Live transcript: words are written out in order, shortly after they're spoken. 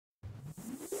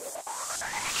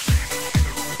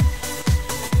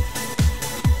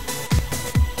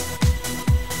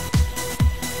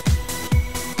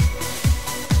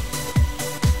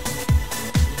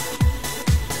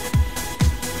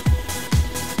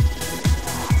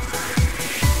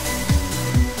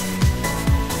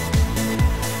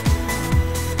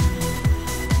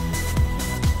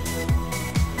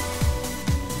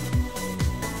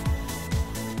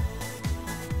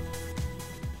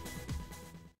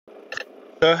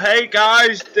So hey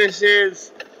guys, this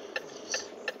is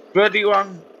Buddy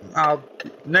One,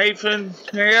 Nathan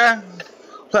here,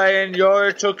 playing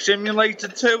Euro Truck Simulator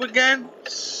 2 again.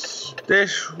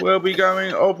 This will be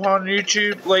going up on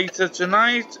YouTube later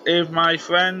tonight if I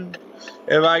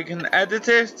can edit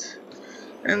it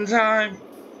in time.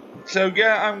 So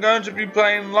yeah, I'm going to be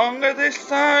playing longer this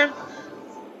time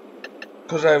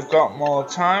because I've got more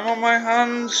time on my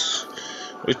hands,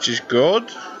 which is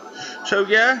good. So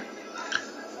yeah.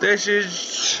 This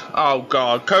is, oh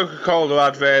god, Coca-Cola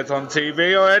advert on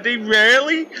TV already?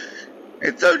 Really?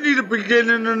 It's only the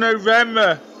beginning of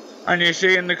November and you're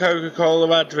seeing the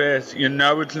Coca-Cola advert. You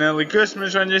know it's nearly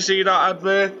Christmas when you see that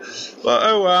advert, but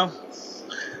oh well.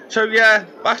 So yeah,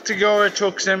 back to Euro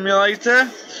Truck Simulator.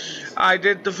 I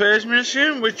did the first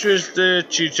mission, which was the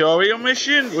tutorial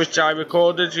mission, which I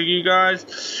recorded for you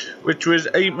guys, which was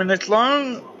 8 minutes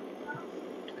long.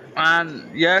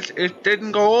 And yes, it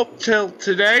didn't go up till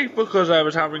today because I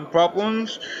was having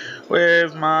problems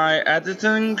with my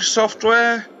editing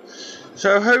software.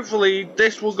 So hopefully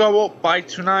this will go up by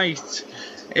tonight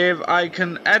if I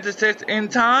can edit it in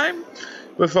time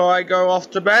before I go off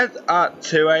to bed at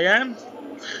 2 AM.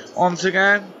 Once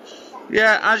again,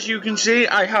 yeah, as you can see,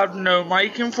 I have no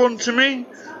mic in front of me.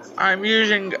 I'm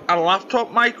using a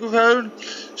laptop microphone,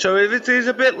 so if it is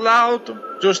a bit loud,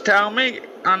 just tell me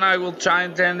and I will try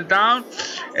and turn it down.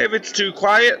 If it's too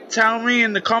quiet, tell me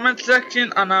in the comment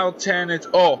section and I'll turn it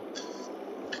up.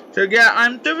 So yeah,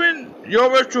 I'm doing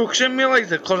Euro Truck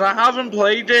Simulator because I haven't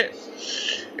played it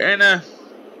in a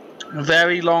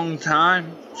very long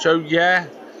time. So yeah,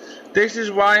 this is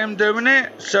why I'm doing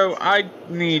it, so I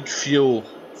need fuel.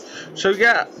 So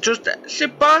yeah, just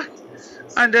sit back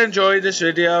and enjoy this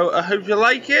video. I hope you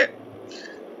like it,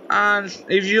 and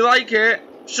if you like it,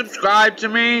 subscribe to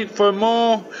me for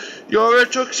more Euro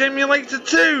Truck Simulator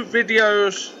 2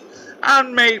 videos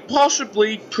and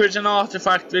possibly prison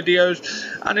artifact videos.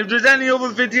 And if there's any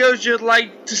other videos you'd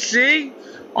like to see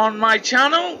on my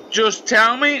channel, just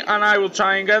tell me and I will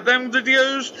try and get them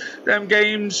videos, them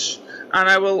games, and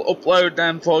I will upload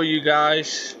them for you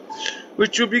guys,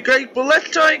 which would be great. But let's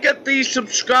try and get these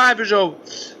subscribers up.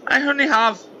 I only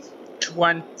have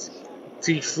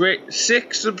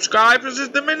 26 subscribers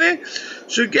at the minute,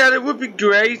 so yeah, it would be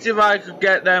great if I could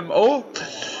get them up,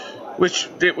 which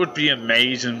it would be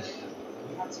amazing.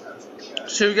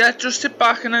 So yeah, just sit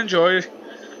back and enjoy it.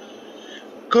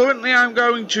 Currently I'm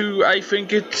going to, I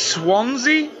think it's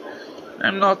Swansea,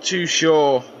 I'm not too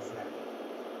sure,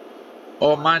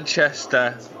 or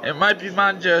Manchester. It might be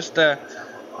Manchester,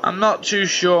 I'm not too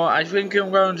sure. I think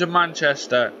I'm going to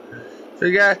Manchester. So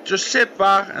yeah, just sit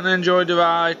back and enjoy the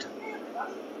ride,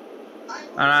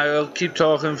 and I will keep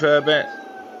talking for a bit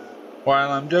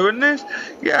while I'm doing this.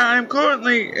 Yeah, I'm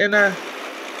currently in a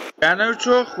Renault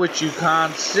truck, which you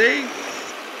can't see.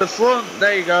 The front,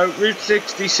 there you go, Route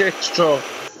 66 truck.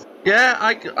 Yeah,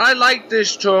 I like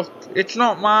this truck. It's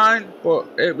not mine, but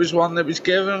it was one that was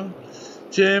given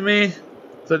to me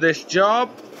for this job.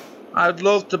 I'd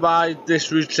love to buy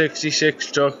this Route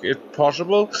 66 truck if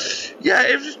possible. Yeah,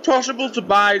 if it's possible to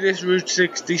buy this Route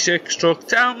 66 truck,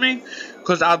 tell me,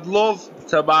 because I'd love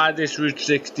to buy this Route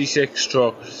 66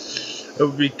 truck. It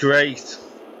would be great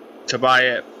to buy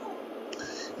it.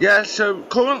 Yeah, so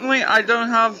currently I don't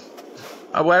have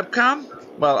a webcam.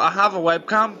 Well, I have a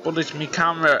webcam, but it's my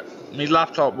camera, my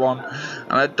laptop one,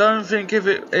 and I don't think if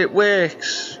it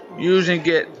works using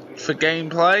it for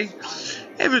gameplay.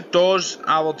 If it does,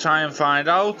 I will try and find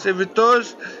out if it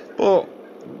does, but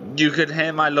you can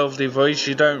hear my lovely voice.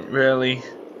 You don't really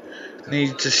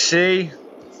need to see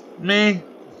me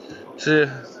to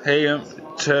hear,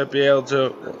 to be able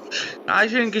to. I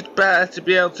think it's better to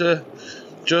be able to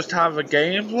just have a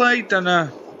gameplay than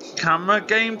a camera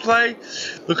gameplay,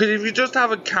 because if you just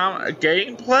have a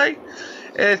gameplay,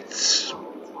 it's,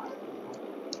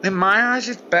 in my eyes,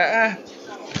 it's better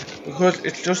because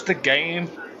it's just a game.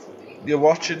 You're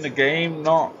watching the game,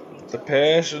 not the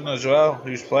person as well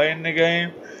who's playing the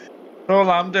game. All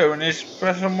I'm doing is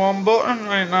pressing one button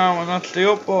right now, and that's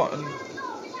the up button.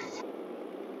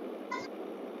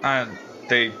 And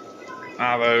the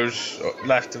arrows,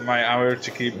 left and right arrow, to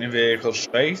keep my vehicle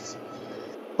straight.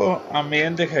 And the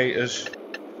indicators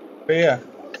here.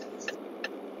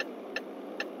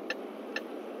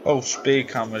 Oh, speed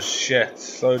cameras, shit,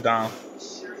 slow down.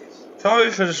 Sorry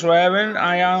for the swearing,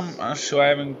 I am a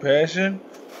swearing person,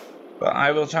 but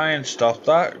I will try and stop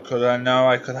that because I know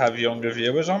I could have younger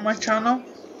viewers on my channel.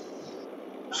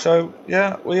 So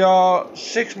yeah, we are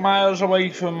 6 miles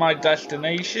away from my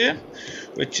destination,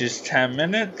 which is 10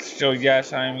 minutes, so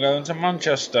yes, I am going to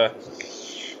Manchester.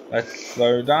 Let's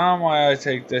slow down while I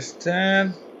take this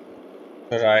turn.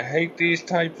 But I hate these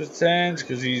types of turns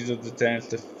because these are the turns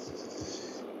to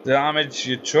damage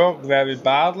your truck very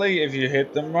badly if you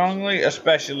hit them wrongly,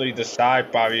 especially the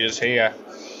side barriers here.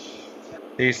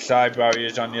 These side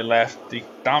barriers on your left, they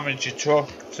damage your truck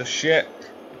to shit,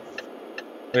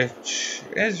 which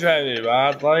is very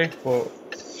bad, like, but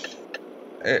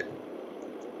it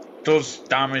does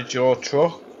damage your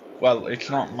truck. Well, it's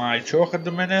not my truck at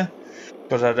the minute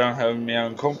because I don't have my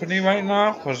own company right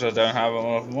now because I don't have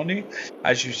enough money.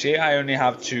 As you see, I only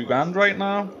have £2 right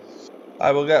now.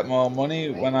 I will get more money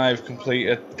when I've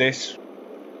completed this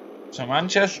to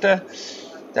Manchester.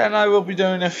 Then I will be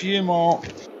doing a few more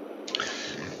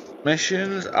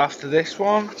missions after this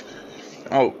one.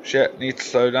 Oh shit, need to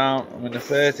slow down. I'm in the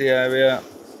 30 area.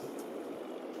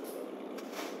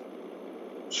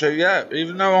 So yeah,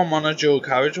 even though I'm on a dual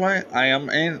carriageway, I am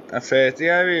in a 30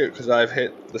 area because I've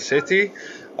hit the city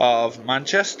of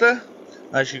Manchester.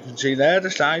 As you can see there,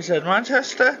 the sign said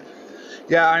Manchester.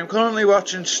 Yeah, I'm currently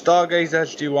watching Stargate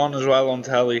SG-1 as well on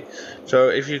telly. So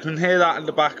if you can hear that in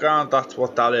the background, that's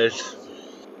what that is.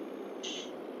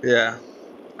 Yeah.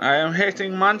 I am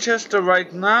hitting Manchester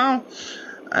right now.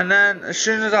 And then as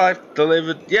soon as I've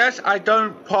delivered... Yes, I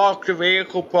don't park the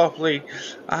vehicle properly.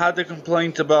 I had a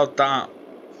complaint about that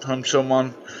from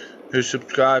someone who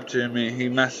subscribed to me. He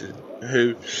messaged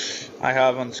who I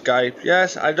have on Skype.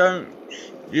 Yes, I don't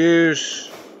use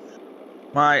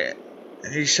my...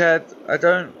 He said, I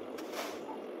don't...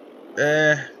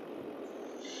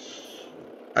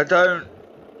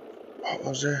 What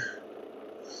was it?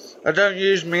 I don't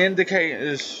use my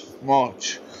indicators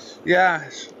much.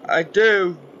 Yes, I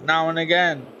do now and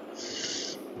again,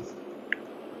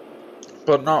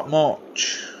 but not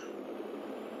much.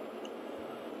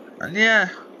 And yeah,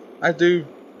 I do.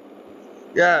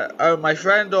 Yeah, oh, my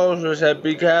friend also said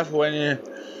be careful when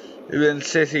you're in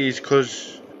cities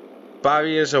because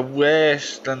barriers are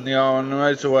worse than they are on the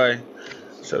motorway.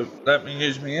 So let me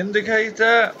use my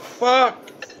indicator. Fuck!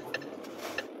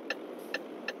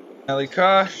 Nearly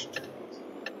crashed.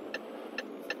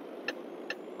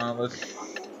 Now let's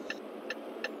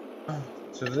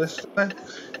to this way.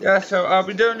 Yeah, so I'll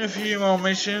be doing a few more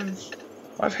missions.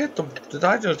 I've hit them. Did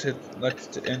I just hit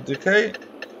let's indicate?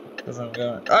 If I'm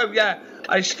going. Oh yeah,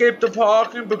 I skipped the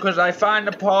parking because I find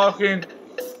the parking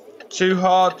too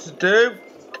hard to do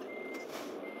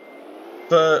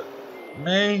for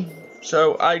me.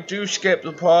 So I do skip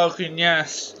the parking,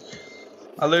 yes.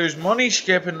 I lose money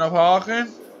skipping the parking,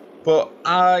 but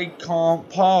I can't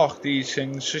park these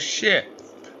things for shit.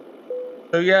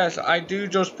 So yes, I do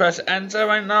just press enter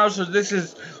right now, so this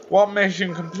is one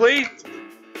mission complete.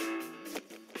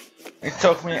 It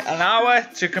took me an hour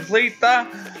to complete that.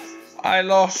 I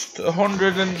lost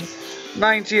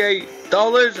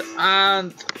 $198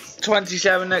 and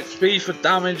 27 XP for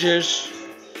damages.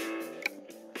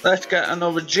 Let's get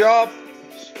another job.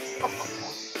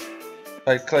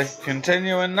 I click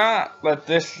continue in that, let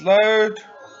this load.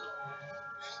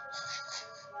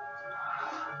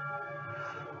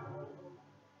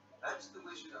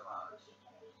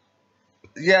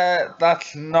 Yeah,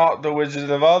 that's not the Wizard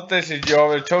of Oz. This is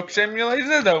Euro Truck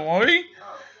Simulator, don't worry.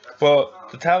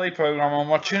 But the telly program I'm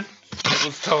watching, it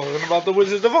was talking about the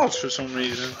Wizard of Oz for some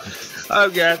reason. Oh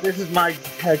yeah, this is my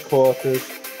headquarters.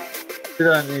 You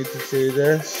don't need to see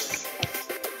this.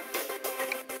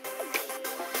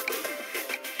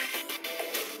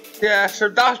 Yeah, so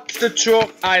that's the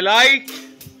truck I like.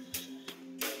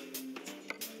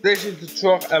 This is the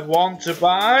truck I want to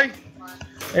buy.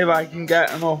 If I can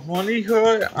get enough money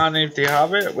for it, and if they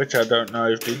have it, which I don't know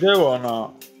if they do or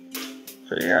not.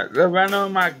 So yeah, the Renault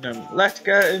Magnum. Let's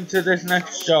get into this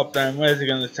next job then. Where's it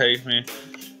going to take me?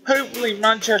 Hopefully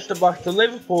Manchester back to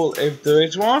Liverpool if there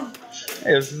is one.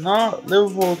 If not,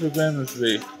 Liverpool to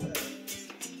Grimsby.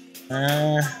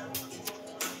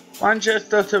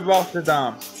 Manchester to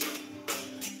Rotterdam.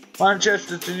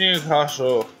 Manchester to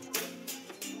Newcastle.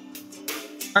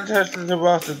 Manchester to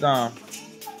Rotterdam.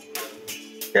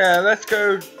 Yeah, let's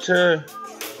go to...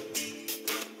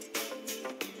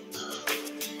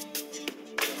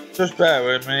 Just bear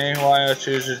with me while I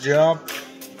choose a job.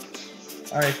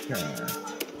 I can...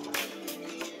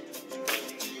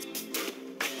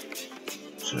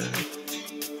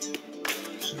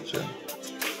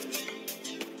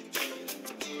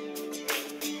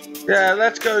 Yeah,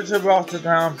 let's go to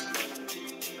Rotterdam.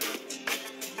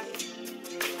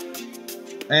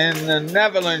 In the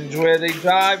Netherlands, where they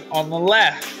drive on the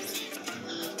left.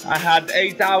 I had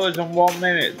 8 hours and 1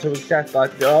 minute to accept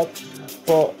that job,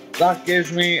 but that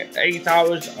gives me 8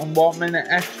 hours and 1 minute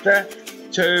extra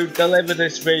to deliver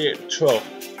this truck.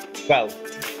 Well,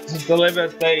 to deliver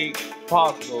the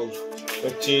parcels,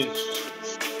 which is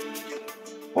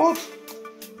Wood.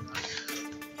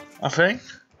 I think.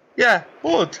 Yeah,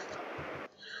 wood.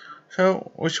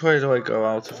 So, which way do I go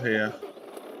out of here?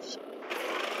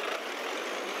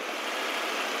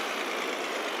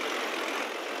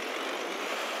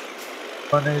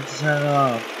 I need to turn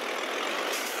around.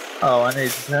 Oh, I need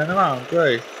to turn around.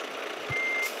 Great.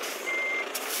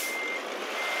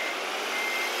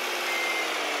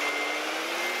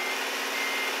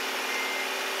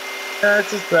 Yeah,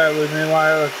 just bear with me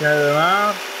while I turn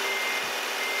around.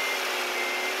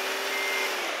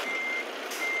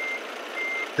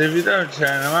 If you don't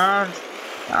turn around,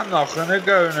 I'm not gonna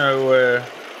go nowhere.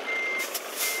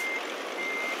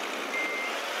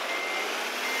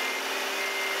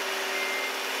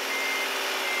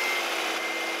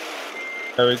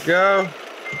 There we go.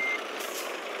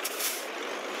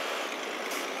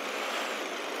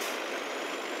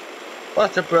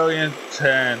 What a brilliant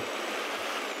turn.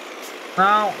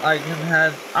 Now I can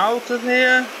head out of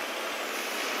here.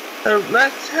 So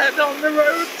let's head on the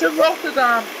road to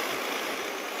Rotterdam.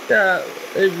 Yeah,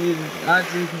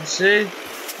 as you can see,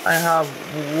 I have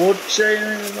wood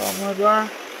shading on my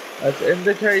back. Let's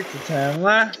indicate to turn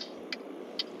left.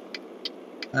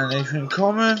 Anything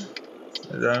coming?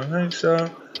 I don't think so.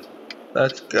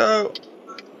 Let's go.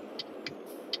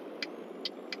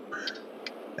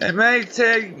 It may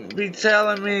be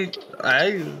telling me,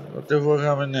 hey, what the fuck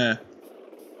happened there?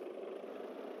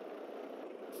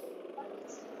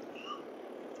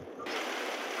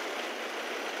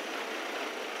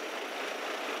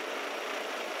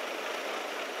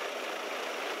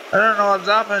 I don't know what's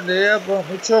happened here, but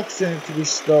my truck seems to be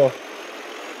stuck.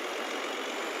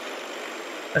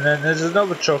 And then there's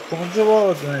another truck coming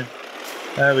towards me.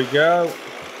 There we go.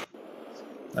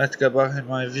 Let's go back in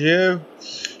my view.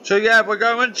 So yeah, we're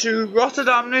going to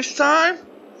Rotterdam this time.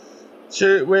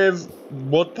 With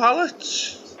wood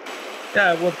pallets.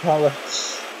 Yeah, wood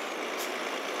pallets.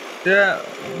 Yeah,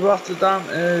 Rotterdam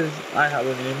is... I have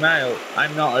an email.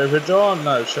 I'm not overdrawn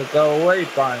though, so go away,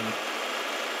 bank.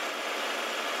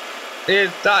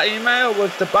 That email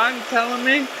was the bank telling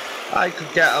me I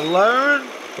could get a loan,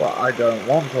 but I don't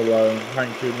want a loan.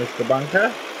 Thank you, Mr.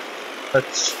 Banker.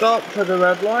 Let's stop for the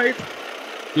red light.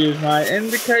 Use my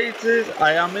indicators.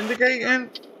 I am indicating,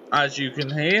 as you can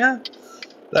hear.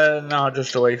 Then now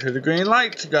just wait for the green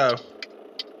light to go.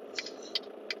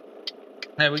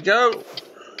 There we go.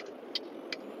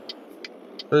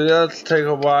 So let's take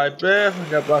a wide berth and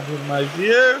get back in my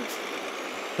view.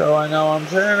 So I know I'm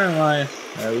turning right.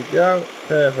 There we go.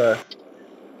 Perfect.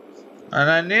 And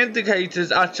then the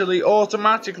indicators actually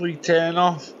automatically turn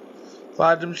off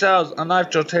by themselves. And I've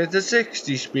just hit the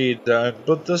 60 speed zone,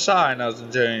 but the sign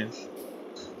hasn't changed.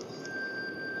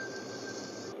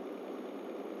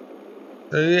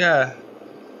 So yeah.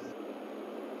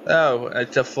 Oh,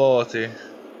 it's a 40.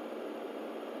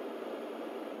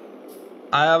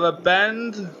 I have a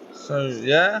bend. So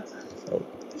yeah. Oh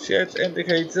shit,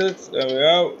 indicators. There we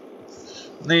go.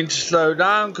 Need to slow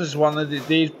down because one of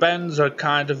these bends are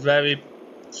kind of very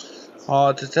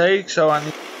hard to take, so I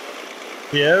need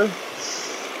you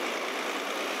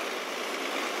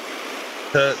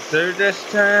to do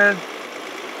this turn.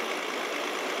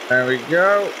 There we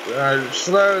go.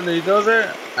 Slowly does it,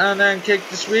 and then kick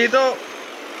the speed up.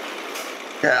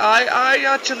 Yeah, I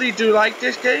actually do like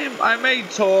this game. I may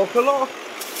talk a lot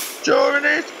during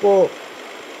it, but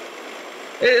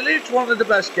it is one of the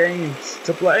best games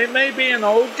to play. It may be an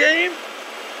old game,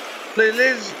 but it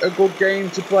is a good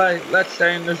game to play. Let's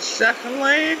stay in the second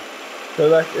lane. So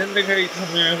let's indicate to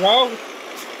move out.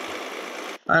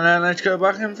 And then let's go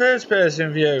back in first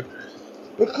person view.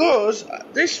 Because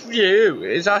this view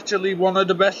is actually one of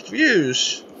the best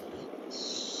views.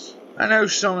 I know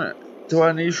some... Do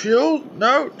I need fuel?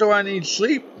 No. Do I need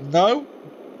sleep? No.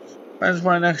 When's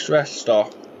my next rest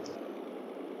stop?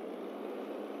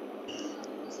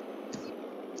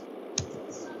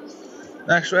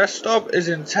 Next rest stop is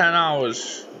in 10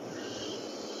 hours.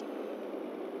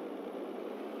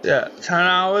 Yeah, 10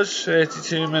 hours,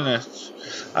 32 minutes.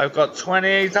 I've got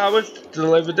 28 hours to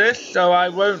deliver this, so I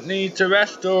won't need to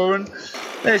rest during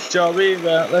this job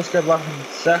either. Let's go back in the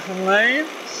second lane.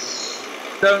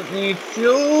 Don't need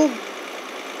fuel.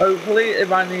 Hopefully,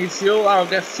 if I need fuel, I'll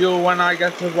get fuel when I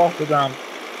get to Rotterdam.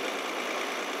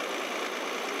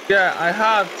 Yeah, I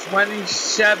have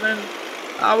 27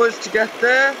 hours to get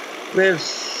there with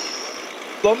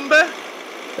lumber.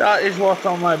 That is what's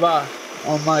on my back,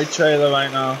 on my trailer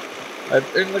right now.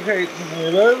 Let's indicate to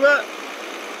move over.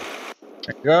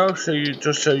 There you go,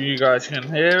 just so you guys can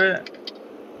hear it.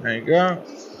 There you go.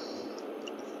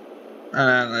 And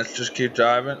then let's just keep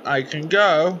driving. I can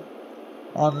go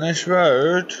on this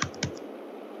road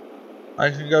I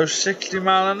can go 60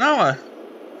 miles an hour.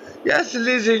 Yes, it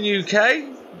is in UK.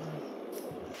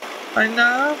 I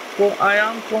know, but I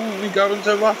am currently going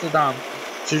to Rotterdam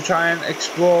to try and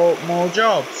explore more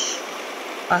jobs.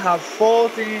 I have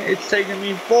 14, it's taken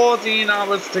me 14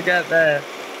 hours to get there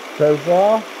so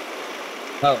far.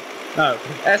 Oh, no,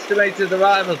 estimated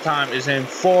arrival time is in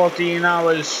 14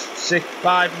 hours,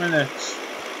 5 minutes.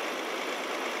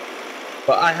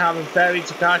 But I have a ferry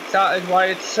to catch, that is why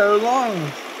it's so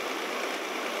long.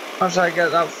 Once I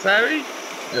get that ferry,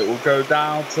 it will go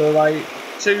down to like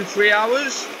 2-3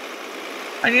 hours.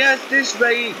 And yes,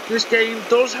 this game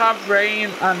does have rain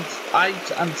and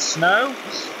ice and snow.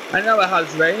 I know it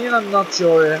has rain, I'm not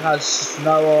sure it has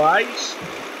snow or ice,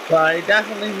 but I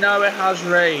definitely know it has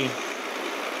rain.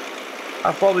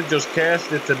 I probably just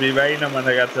cursed it to be raining when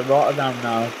I get to Rotterdam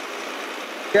now.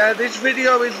 Yeah, this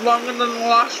video is longer than the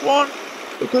last one,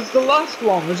 because the last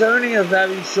one was only a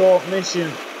very short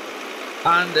mission.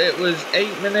 And it was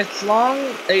 8 minutes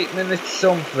long, 8 minutes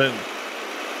something.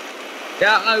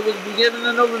 Yeah, I will be giving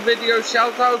another video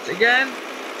shout out again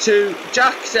to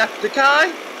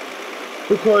Jacksepticeye,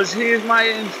 because he is my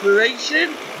inspiration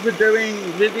for doing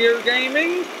video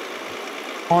gaming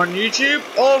on YouTube.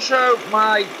 Also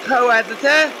my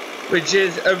co-editor, which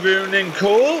is Arun and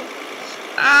Cool,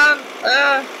 and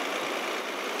a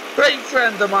great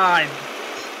friend of mine,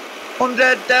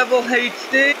 Undead Devil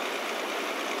HD.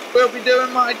 We'll be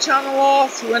doing my channel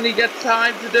off when he gets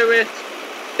time to do it.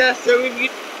 Yeah, so if you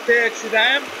search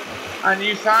them and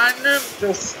you find them,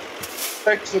 just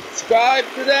click subscribe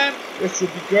to them, which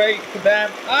would be great for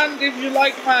them. And if you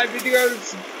like my videos,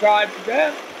 subscribe to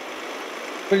them,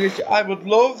 which I would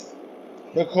love,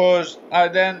 because I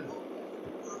then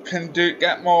can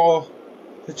get more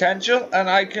potential, and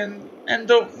I can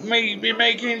end up maybe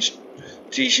making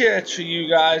t-shirts for you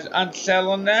guys and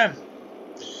selling them.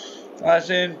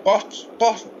 As in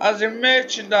as in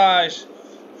merchandise,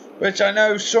 which I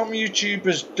know some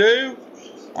YouTubers do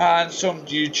and some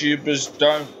YouTubers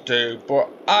don't do, but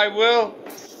I will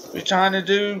be trying to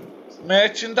do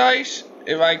merchandise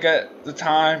if I get the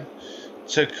time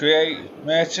to create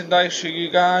merchandise for you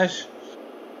guys.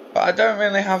 But I don't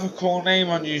really have a cool name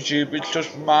on YouTube, it's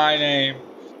just my name.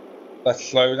 Let's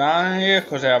slow down here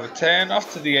because I have a turn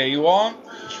off to the A1,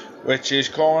 which is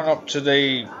going up to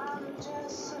the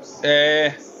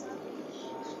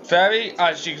ferry.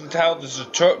 As you can tell, there's a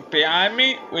truck behind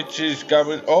me which is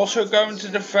also going to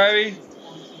the ferry,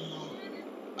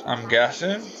 I'm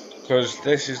guessing, because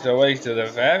this is the way to the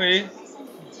ferry.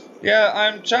 Yeah,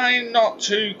 I'm trying not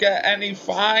to get any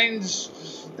fines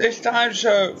this time,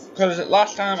 so because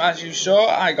last time, as you saw,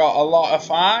 I got a lot of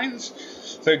fines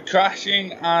for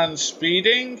crashing and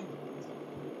speeding,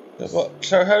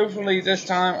 so hopefully this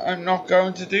time I'm not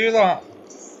going to do that.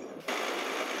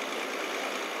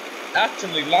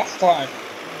 Actually, last time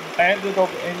I ended up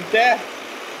in debt.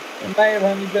 It may have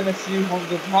only been a few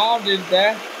 £100 in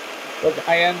debt, but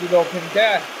I ended up in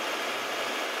debt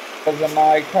because of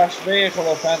my crash vehicle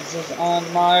offences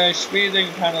and my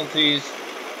speeding penalties.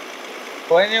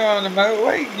 When you're on the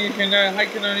motorway, I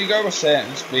can only go a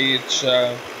certain speed,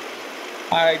 so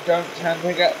I don't tend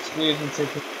to get speeding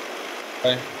tickets,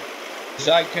 because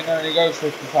I can only go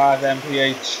 55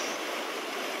 mph.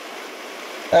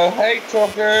 Oh hey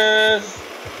truckers!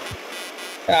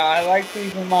 Yeah, I like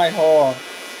keeping my horn.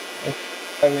 It's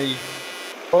a very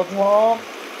good horn,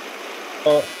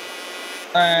 but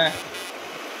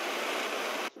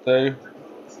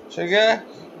so yeah,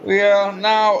 we are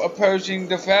now approaching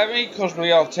the ferry because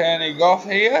we are turning off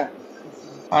here,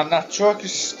 and that truck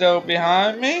is still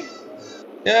behind me.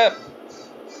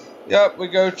 Yep, we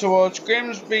go towards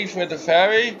Grimsby for the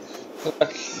ferry. So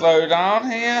let's slow down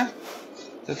here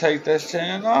to take this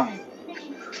turn off.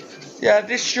 Yeah,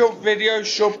 this short video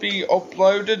should be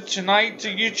uploaded tonight to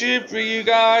YouTube for you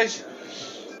guys.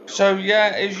 So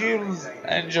yeah, if you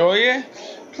enjoy it,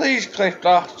 please click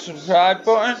that subscribe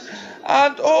button,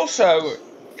 and also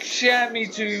share me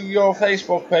to your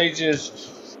Facebook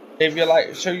pages if you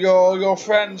like, so your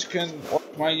friends can watch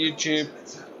my YouTube,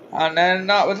 and then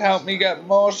that would help me get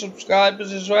more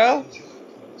subscribers as well,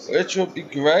 which would be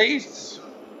great.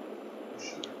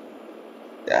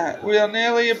 Yeah, we are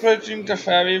nearly approaching the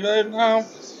ferry road now.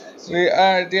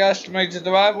 The estimated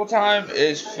arrival time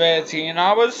is 13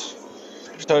 hours,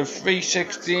 so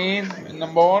 3:16 in the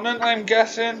morning, I'm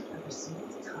guessing.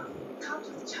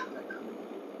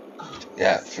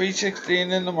 Yeah,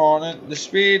 3:16 in the morning. The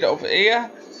speed of here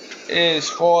is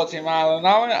 40 miles an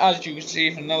hour, as you can see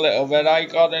from the little red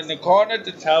icon in the corner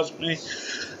that tells me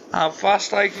how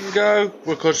fast I can go,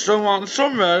 because on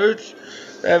some roads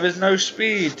there is no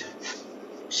speed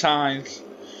signs,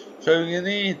 so you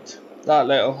need that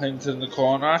little hint in the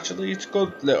corner. Actually, it's a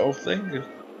good little thing.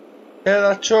 Yeah,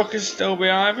 that truck is still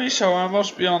behind me, so I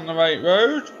must be on the right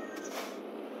road.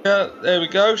 Yeah, there we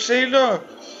go. See, look.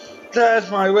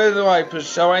 There's my window wipers,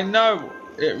 so I know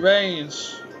it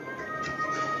rains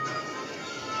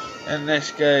in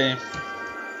this game.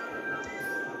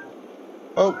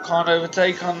 Oh, can't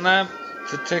overtake on them.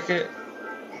 It's a ticket.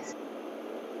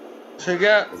 So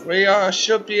yeah,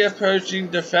 should be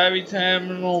approaching the ferry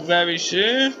terminal very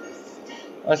soon.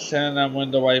 Let's turn them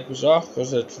window wipers off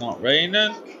because it's not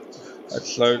raining.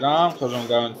 Let's slow down because I'm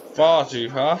going far too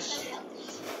fast.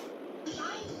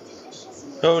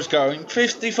 I was going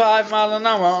 55 miles an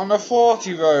hour on a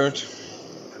 40 road.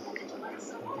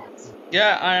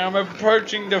 Yeah, I am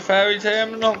approaching the ferry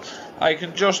terminal. I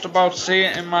can just about see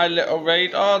it in my little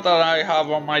radar that I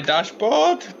have on my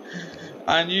dashboard.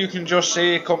 And you can just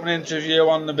see it coming into view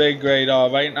on the big radar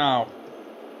right now.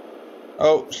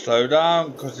 Oh, slow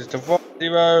down because it's a 40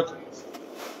 road.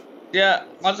 Yeah,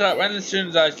 as soon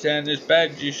as I turn this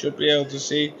bed, you should be able to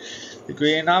see the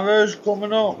green arrows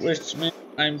coming up, which means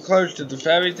I'm close to the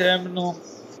ferry terminal.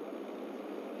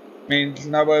 Means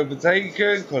no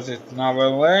overtaking because it's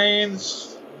narrow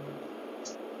lanes.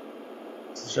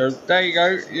 So there you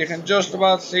go, you can just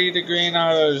about see the green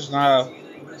arrows now.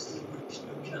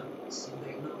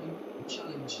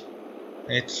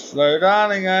 It's slow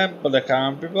down again, but I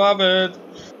can't be bothered.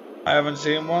 I haven't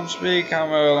seen one speed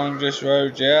camera along this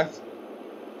road yet.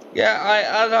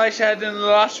 Yeah, as I said in the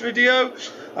last video,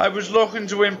 I was looking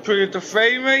to improve the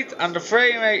frame rate, and the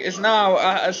frame rate is now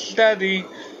at a steady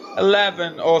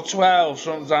 11 or 12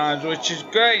 sometimes, which is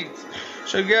great.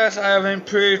 So yes, I have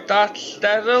improved that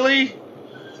steadily,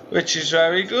 which is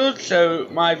very good. So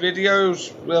my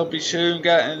videos will be soon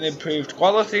getting improved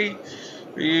quality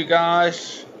for you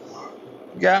guys.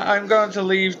 Yeah, I'm going to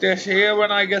leave this here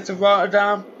when I get to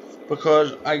Rotterdam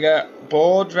because I get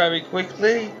bored very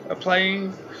quickly of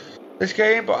playing this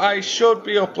game, but I should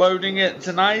be uploading it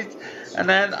tonight, and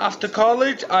then after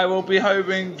college I will be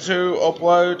hoping to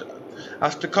upload,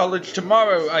 after college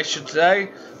tomorrow I should say,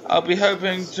 I'll be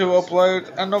hoping to upload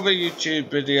another YouTube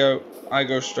video. I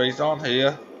go straight on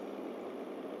here.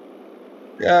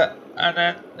 Yeah, and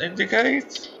then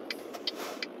indicate.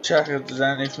 Check if there's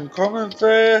anything coming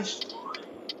first.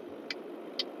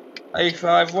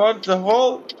 A51 to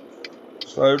halt.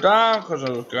 Slow down because I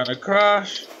was going to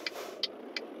crash.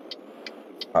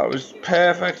 That was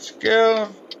perfect skill.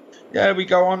 Yeah, we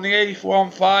go on the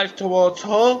A15 towards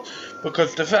Hull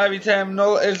because the ferry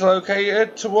terminal is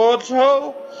located towards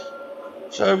Hull.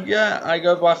 So yeah, I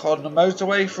go back on the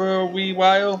motorway for a wee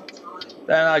while.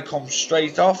 Then I come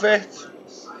straight off it,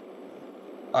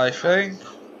 I think.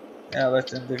 Yeah,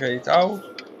 let's indicate out.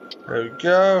 There we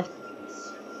go.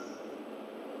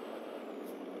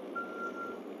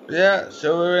 Yeah,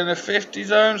 so we're in a 50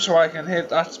 zone, so I can hit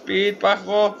that speed back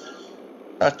up.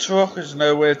 That truck is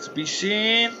nowhere to be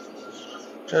seen.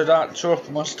 So that truck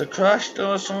must have crashed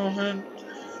or something.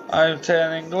 I'm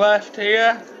turning left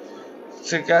here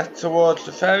to get towards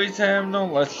the ferry terminal.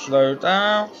 Let's slow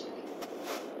down.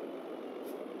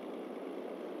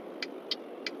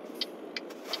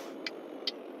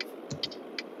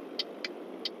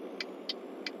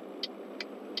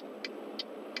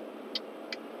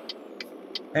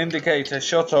 Indicator,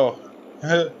 shut up.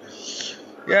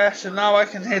 Yeah, so now I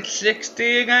can hit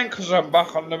 60 again because I'm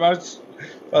back on the motor.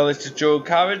 Well, it's a dual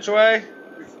carriageway.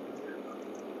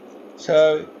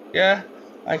 So, yeah,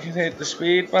 I can hit the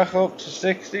speed back up to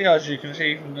 60 as you can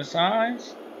see from the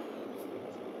signs.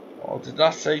 Or did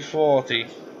that say 40?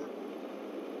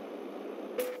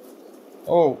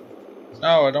 Oh,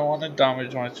 no, I don't want to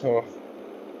damage my truck.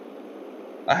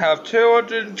 I have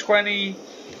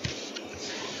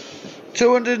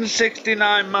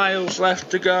 269 miles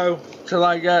left to go till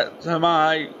I get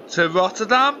to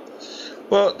Rotterdam,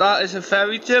 but that is a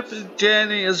ferry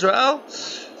journey as well,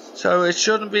 so it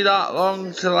shouldn't be that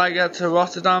long till I get to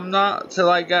Rotterdam now, till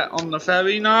I get on the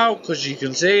ferry now, because you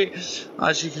can see,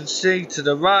 as you can see to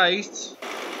the right,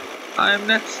 I am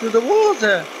next to the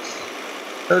water,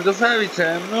 so the ferry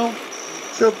terminal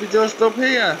should be just up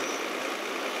here.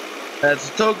 There's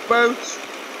a tugboat.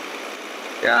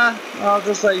 Yeah, I'll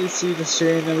just let you see the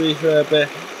scenery for a bit.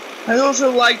 I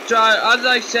also like driving, as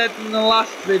I said in the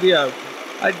last video,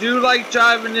 I do like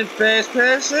driving in first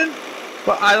person,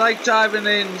 but I like driving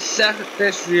in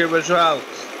this view as well,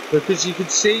 because you can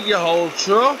see your whole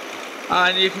truck,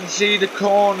 and you can see the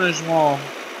corners more.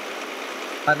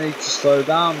 I need to slow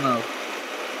down though.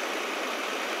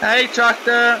 Hey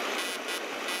tractor!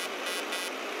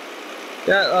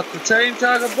 Yeah, that's the train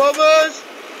track above us!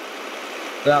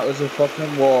 That was a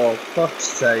fucking wall, fuck's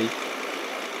sake.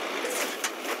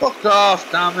 Fuck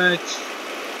off, damage.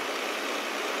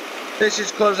 This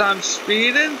is because I'm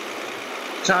speeding.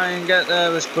 Try and get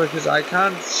there as quick as I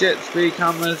can. Shit, speed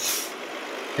cameras.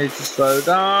 Need to slow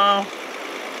down.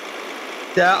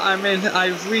 Yeah,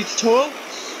 I've reached Hull.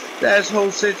 There's Hull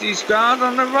City's ground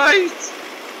on the right.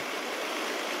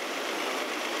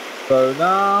 Slow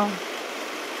down.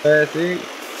 30.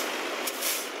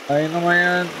 Ain't on my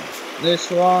end. This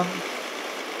one.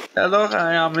 Yeah, look,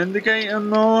 I am indicating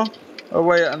more. Oh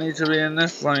wait, I need to be in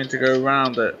this line to go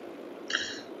round it.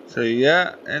 So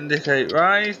yeah, indicate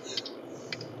right.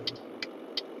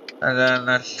 And then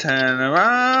let's turn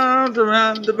around the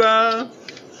roundabout.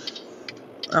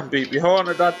 And beat the horn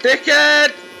at that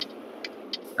dickhead!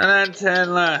 And then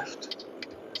turn left.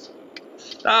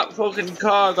 That fucking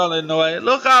car got in the way.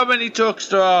 Look how many trucks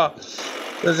there are.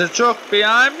 There's a truck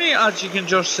behind me, as you can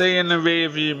just see in the rear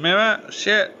view mirror.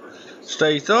 Shit.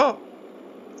 Straight up.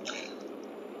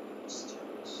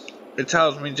 It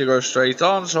tells me to go straight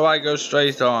on, so I go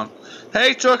straight on.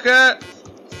 Hey trucker!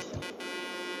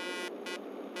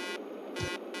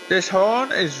 This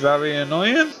horn is very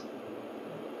annoying.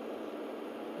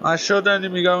 I should only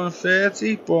be going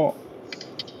 30, but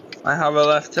I have a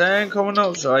left turn coming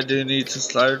up, so I do need to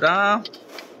slow down.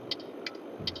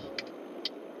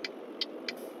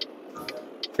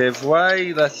 Give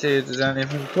way, let's see if there's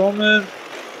anything coming.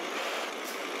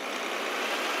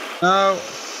 No.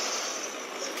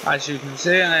 As you can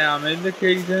see, I am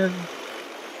indicating.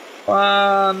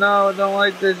 Ah, no, I don't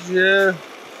like this view.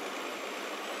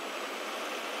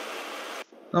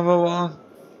 Number one.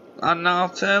 And now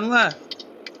turn left.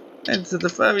 Into the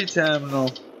ferry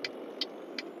terminal.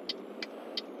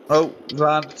 Oh,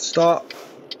 van, stop.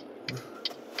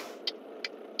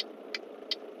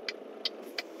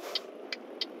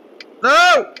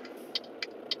 No!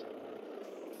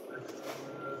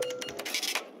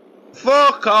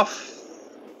 Fuck off!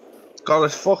 Got a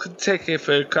fucking ticket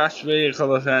for a crash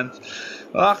vehicle offence.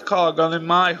 That car got in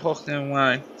my fucking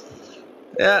way.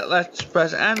 Yeah, let's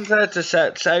press enter to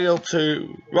set sail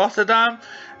to Rotterdam.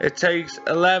 It takes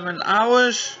 11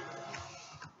 hours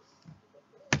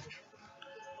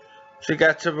to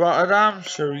get to Rotterdam,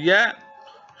 so yeah,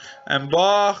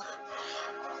 embark.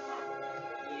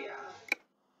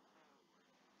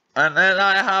 And then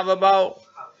I have about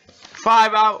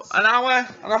an hour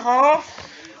and a half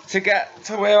to get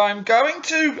to where I'm going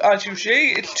to. As you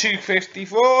see, it's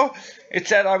 2:54. It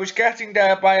said I was getting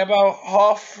there by about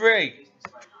 3:30.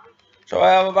 So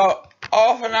I have about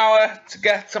half an hour to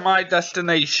get to my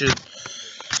destination.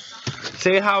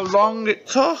 See how long it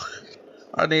took?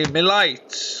 I need my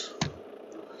lights.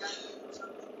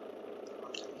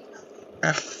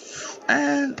 F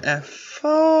and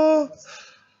F4.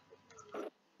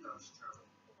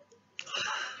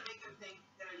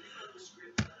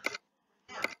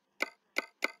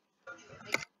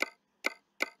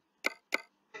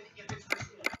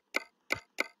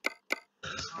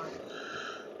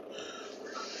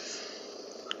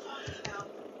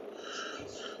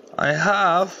 I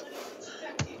have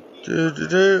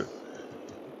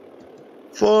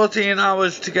 14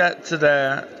 hours to get to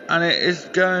there, and it is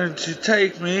going to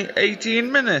take me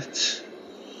 18 minutes.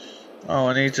 Oh,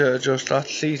 I need to adjust that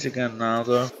seat again now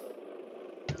though.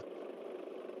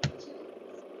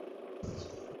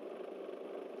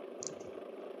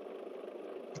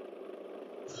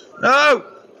 No!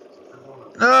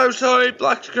 No, sorry,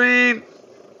 black screen.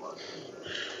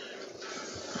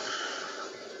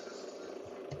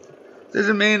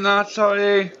 Didn't mean that,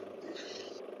 sorry.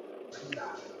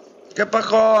 Get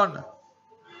back on.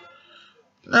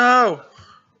 No.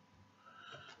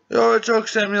 You're a truck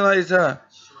simulator.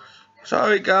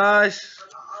 Sorry, guys.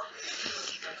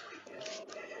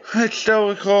 It's still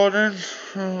recording.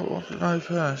 Oh, what did I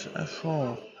press?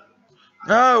 F4.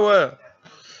 No.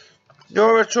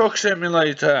 You're a truck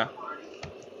simulator.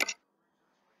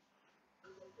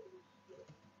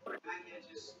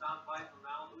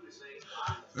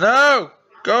 No.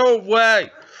 Go away.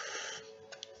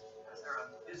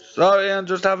 Sorry, I'm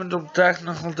just having some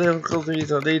technical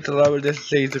difficulties. I need to lower this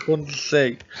seat. I couldn't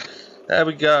see. There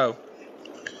we go.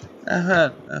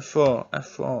 F1, F4,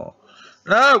 F4.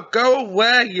 No, go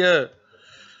away, you.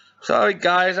 Sorry,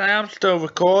 guys, I am still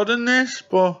recording this,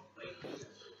 but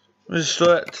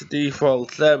restart to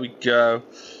default. There we go.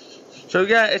 So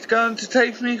yeah, it's going to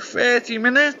take me 30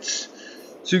 minutes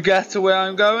to get to where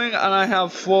I'm going, and I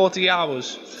have 40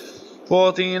 hours.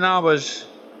 14 hours.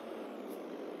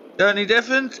 The only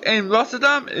difference in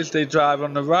Rotterdam is they drive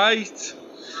on the right,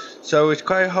 so it's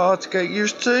quite hard to get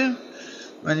used to.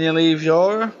 When you leave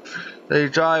Europe, they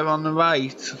drive on the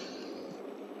right.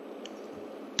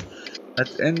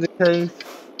 Let's indicate.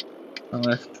 And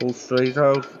let's pull straight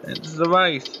out into the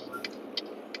right.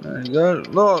 There you go.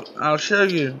 Look, I'll show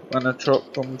you when a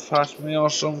truck comes past me or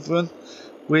something.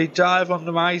 We drive on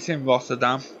the right in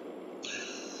Rotterdam.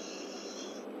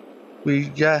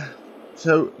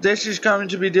 So this is going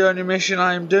to be the only mission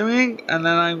I'm doing, and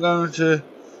then I'm going to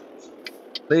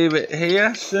leave it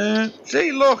here soon.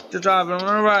 See, look, the driver on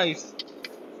the right.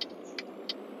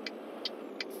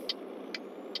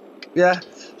 Yeah,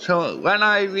 so when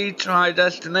I reach my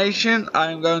destination,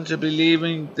 I'm going to be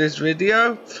leaving this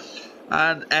video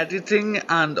and editing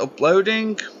and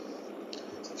uploading.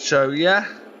 So yeah,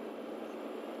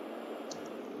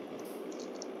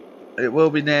 it will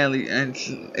be nearly, and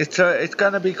it's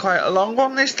going to be quite a long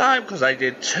one this time because I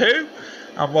did two,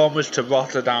 and one was to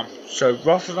Rotterdam. So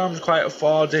Rotterdam's quite a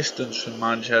far distance from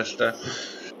Manchester.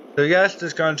 So yes,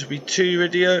 there's going to be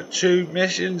two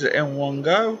missions in one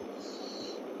go.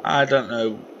 I don't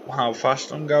know how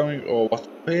fast I'm going or what's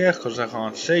up here because I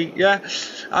can't see. Yeah,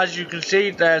 as you can see,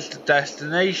 there's the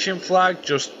destination flag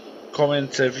just come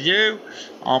into view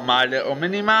on my little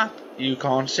mini map. You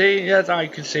can't see it yet, I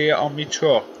can see it on my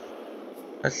truck.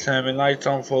 Let's turn my lights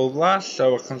on full blast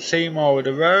so I can see more of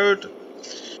the road.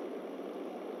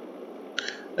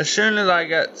 As soon as I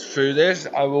get through this,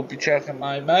 I will be checking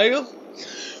my mail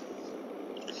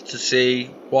to see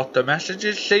what the message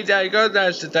is. See, there you go,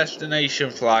 there's the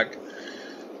destination flag.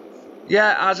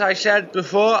 Yeah, as I said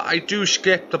before, I do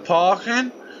skip the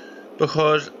parking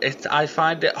because I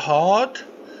find it hard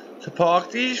to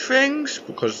park these things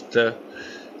because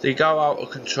they go out of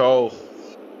control.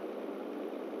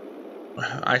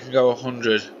 I can go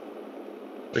 100,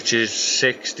 which is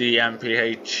 60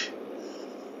 mph.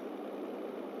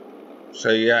 So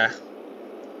yeah,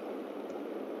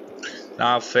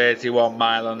 now 31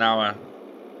 mile an hour.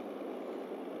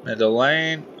 Middle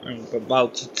lane, I'm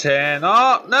about to turn.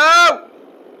 Oh, no!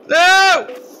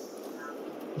 No!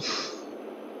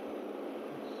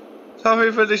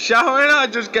 Sorry for the shouting, I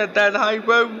just get that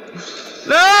hypo.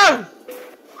 No!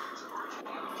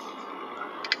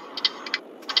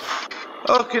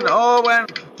 Fucking all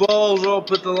went balls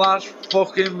up at the last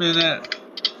fucking minute.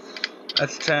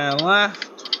 Let's turn left.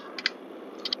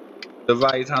 The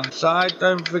right hand side,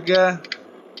 don't forget.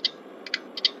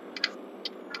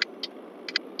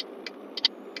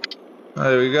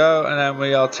 There we go, and then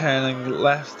we are turning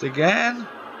left again.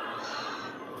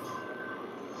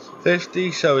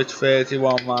 50, so it's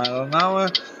 31 mile an hour.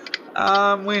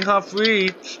 And we have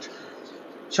reached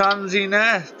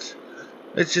Transinet,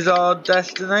 which is our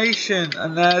destination,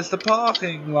 and there's the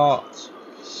parking lot.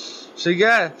 So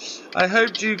yeah, I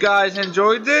hope you guys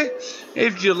enjoyed it.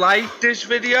 If you liked this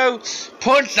video,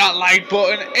 punch that like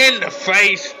button in the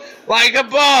face like a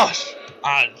boss.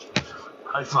 And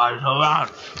I find around.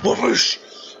 Whoosh!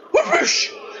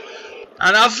 Whoosh!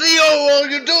 And I'll see you all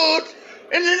you do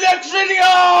in the next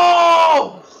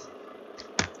video!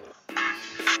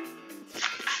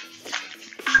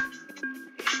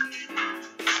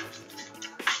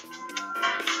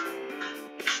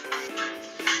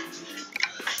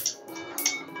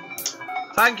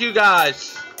 Thank you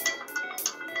guys.